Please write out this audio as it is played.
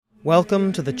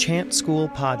Welcome to the Chant School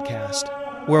podcast,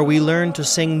 where we learn to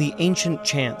sing the ancient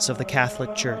chants of the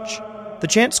Catholic Church. The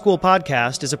Chant School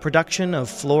podcast is a production of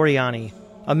Floriani,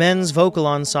 a men's vocal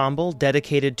ensemble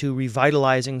dedicated to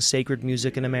revitalizing sacred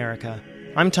music in America.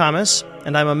 I'm Thomas,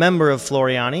 and I'm a member of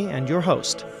Floriani and your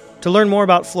host. To learn more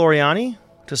about Floriani,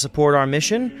 to support our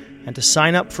mission, and to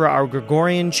sign up for our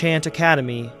Gregorian Chant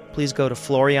Academy, please go to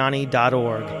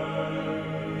floriani.org.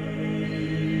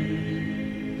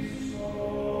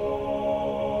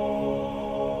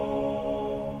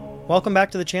 Welcome back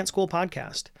to the Chant School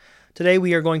podcast. Today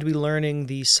we are going to be learning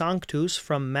the Sanctus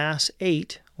from Mass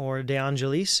 8, or De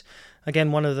Angelis.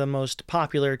 Again, one of the most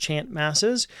popular chant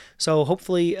masses. So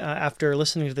hopefully after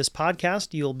listening to this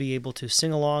podcast, you'll be able to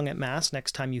sing along at Mass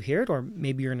next time you hear it, or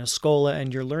maybe you're in a schola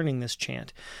and you're learning this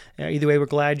chant. Either way, we're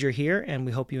glad you're here, and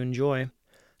we hope you enjoy.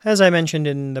 As I mentioned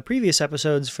in the previous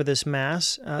episodes for this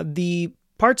Mass, the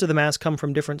parts of the Mass come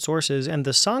from different sources, and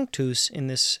the Sanctus in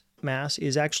this Mass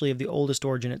is actually of the oldest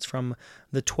origin. It's from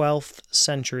the 12th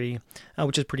century,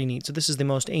 which is pretty neat. So this is the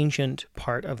most ancient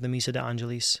part of the Missa de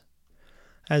Angelis.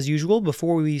 As usual,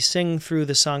 before we sing through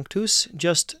the Sanctus,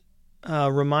 just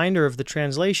a reminder of the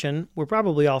translation. We're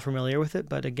probably all familiar with it,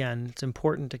 but again, it's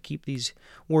important to keep these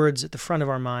words at the front of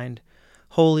our mind.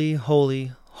 Holy,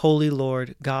 holy, holy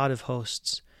Lord, God of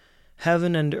hosts.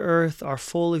 Heaven and earth are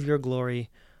full of your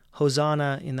glory.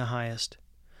 Hosanna in the highest.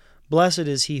 Blessed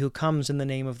is he who comes in the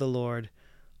name of the Lord.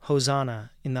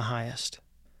 Hosanna in the highest.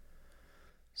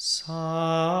 Sanctus,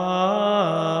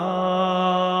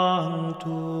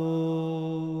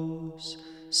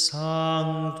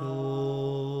 Sanctus,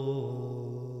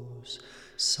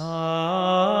 Sanctus,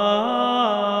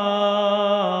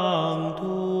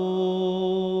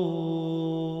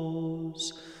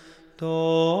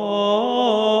 Dominus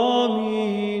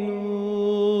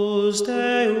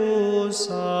Deus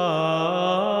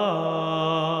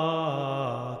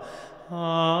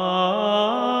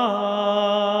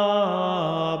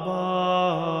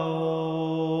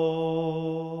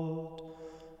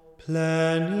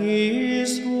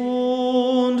Plenis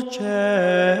sunt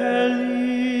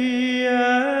caeli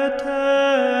et terra,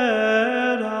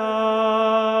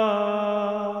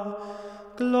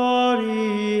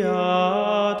 gloria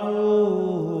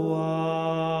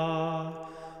tua,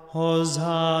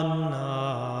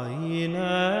 Hosanna in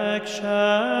excelsis,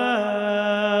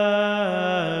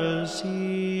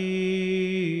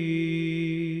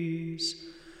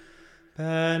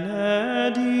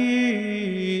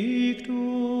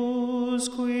 benedictus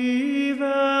qui venit,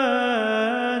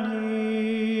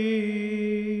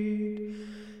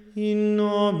 in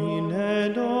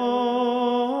nomine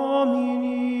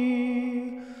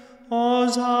Domini,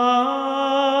 Hosanna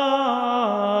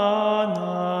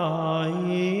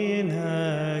in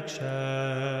excelsis.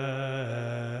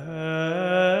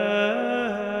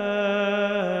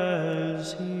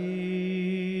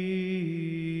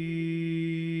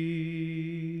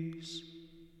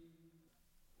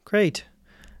 Great.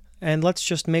 And let's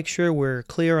just make sure we're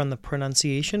clear on the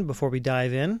pronunciation before we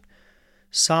dive in.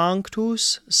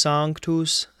 Sanctus,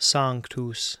 Sanctus,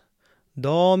 Sanctus.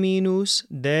 Dominus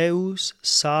Deus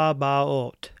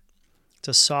Sabaoth. It's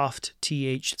a soft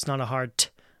TH. It's not a hard T,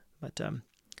 but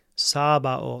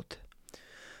Sabaoth.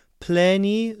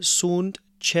 Pleni sunt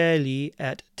caeli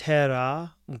et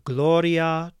terra,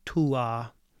 gloria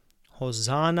tua.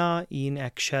 Hosanna in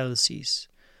excelsis.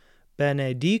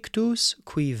 Benedictus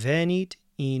qui venit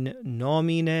in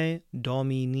nomine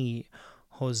Domini.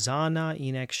 Hosanna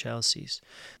in excelsis.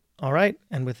 All right,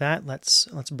 and with that, let's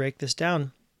break this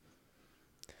down.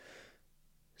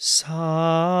 Sanctus,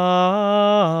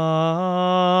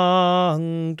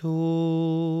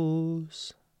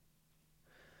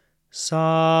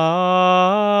 Sanctus.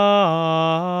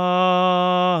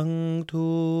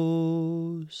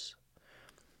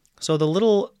 So the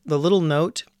little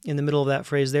note in the middle of that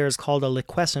phrase there is called a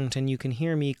liquescent, and you can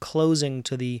hear me closing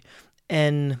to the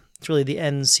N. It's really the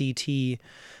NCT.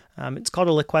 It's called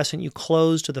a liquescent. You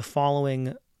close to the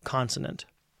following consonant.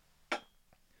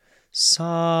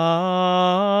 Sanctus.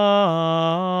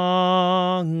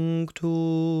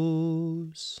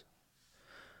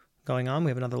 Going on, we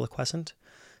have another liquescent.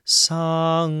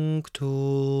 Sanctus.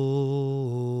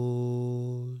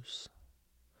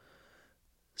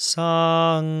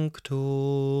 Sanctus.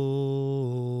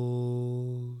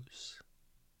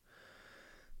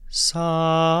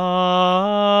 Sanctus.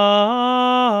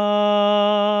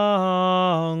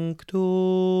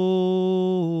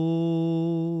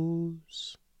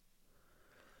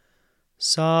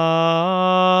 Sanctus.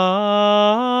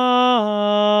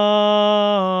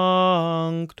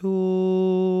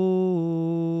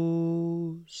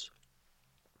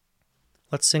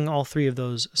 Let's sing all three of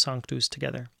those Sanctus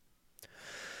together.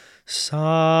 Sanctus,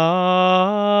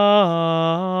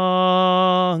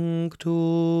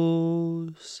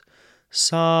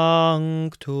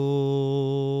 Sanctus,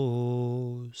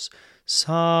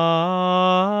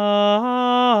 Sanctus.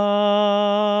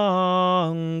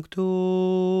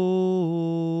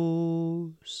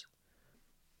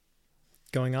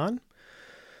 Going on.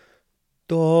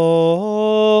 Dominus,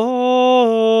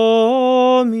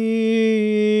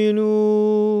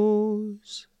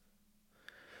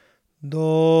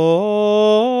 Dominus,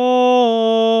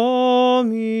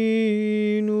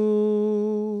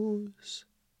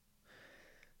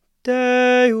 Deus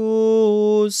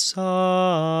Deus Abaoth.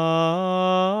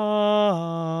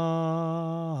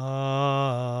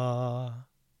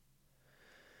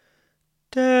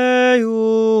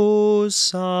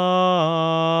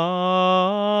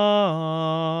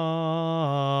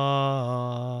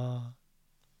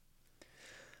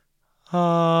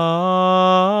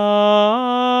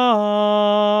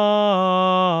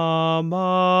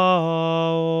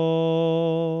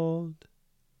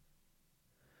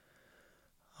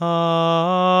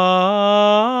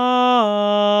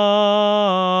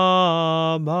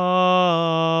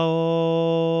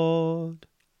 Abaoth.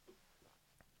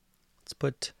 Let's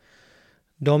put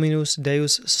Dominus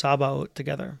Deus Sabaoth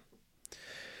together.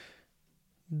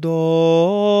 Dominus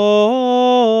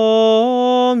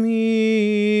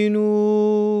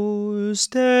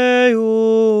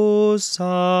Deus Sabaoth.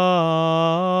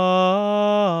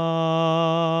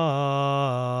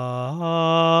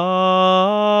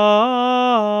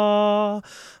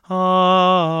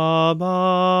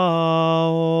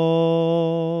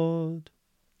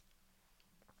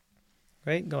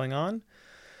 Right, going on.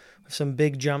 With some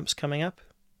big jumps coming up.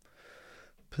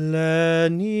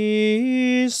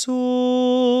 Pleni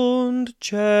sunt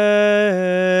celi,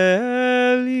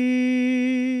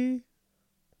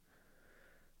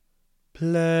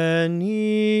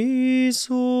 pleni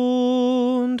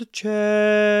sunt celi,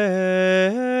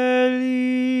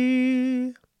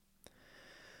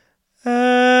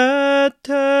 et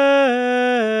terra,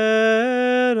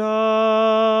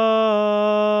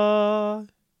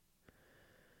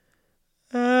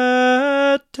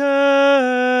 et terra,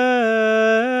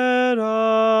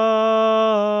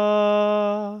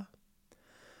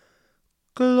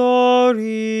 gloria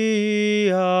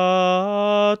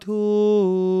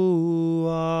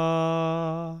tua,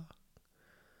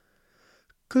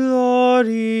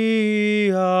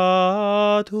 gloria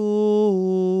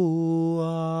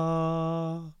tua.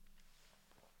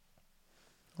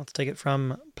 Let's take it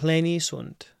from pleni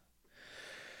sunt.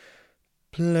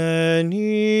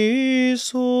 Pleni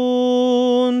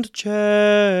sunt celi,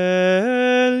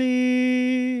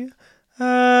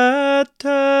 et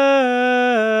terra,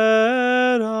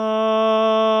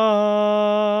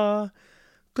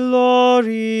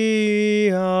 gloria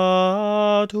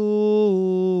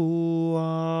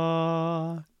tua.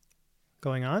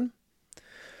 Going on.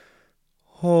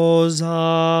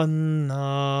 Hosanna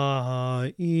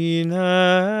in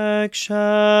excelsis.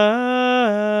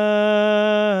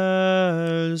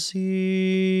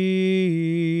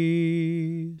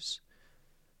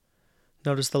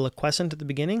 Notice the liquescent at the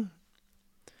beginning.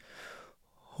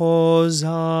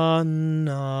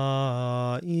 Hosanna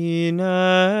in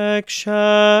excelsis.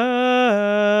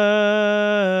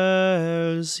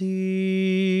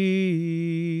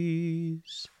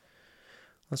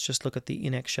 Let's just look at the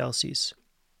in excelsis.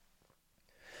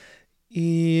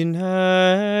 In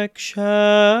excelsis.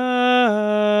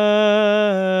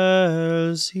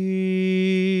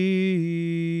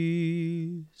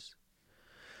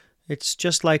 It's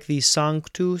just like the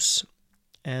Sanctus,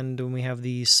 and when we have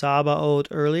the Sabaoth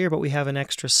earlier, but we have an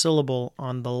extra syllable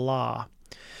on the la.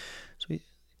 So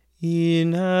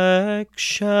in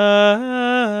excelsis.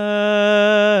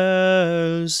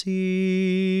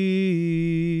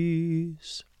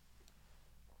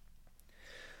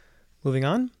 Moving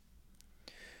on.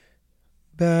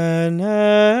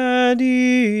 Benedictus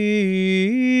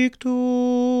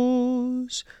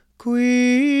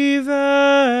qui venit.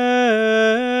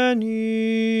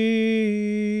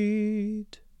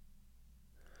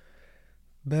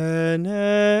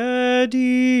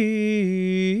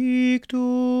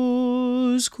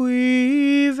 Benedictus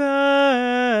qui venit.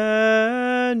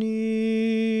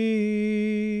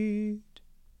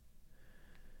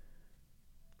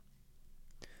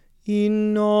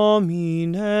 In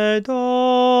nomine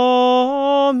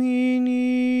Domini,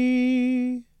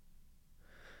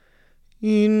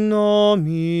 in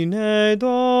nomine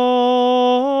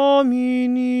Domini.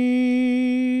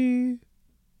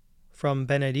 From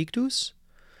Benedictus.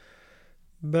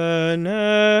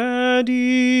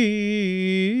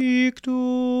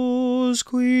 Benedictus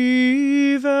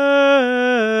qui venit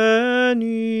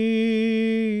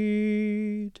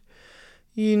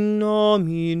in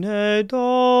nomine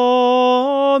Domini.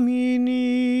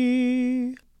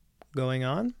 Going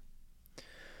on.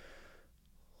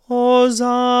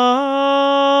 Hosanna.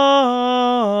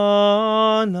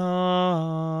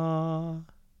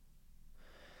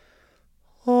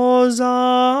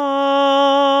 Hosanna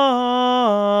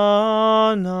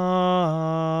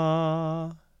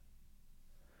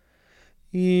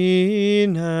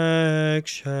in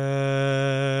excelsis,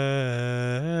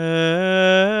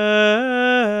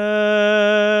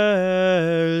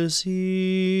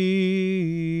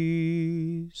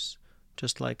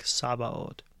 just like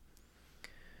Sabaoth.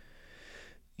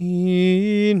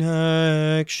 In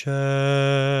excelsis,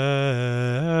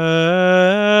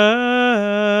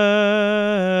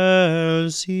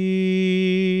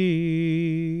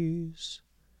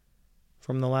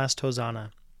 from the last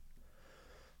Hosanna.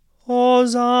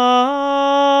 Hosanna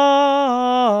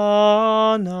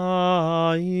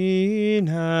in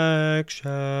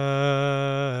excelsis.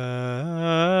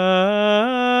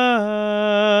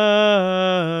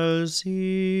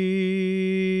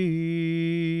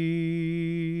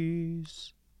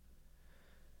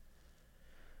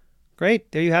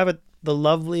 Great, there you have it, the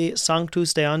lovely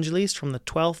Sanctus de Angelis from the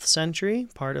 12th century,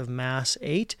 part of Mass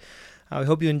 8. I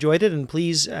hope you enjoyed it, and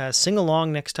please sing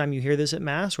along next time you hear this at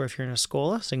Mass, or if you're in a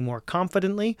schola, sing more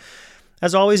confidently.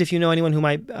 As always, if you know anyone who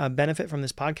might benefit from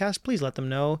this podcast, please let them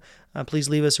know. Please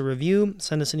leave us a review,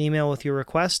 send us an email with your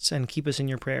requests, and keep us in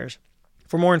your prayers.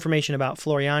 For more information about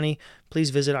Floriani,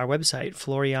 please visit our website,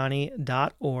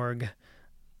 floriani.org.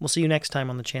 We'll see you next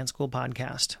time on the Chant School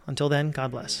Podcast. Until then,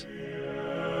 God bless.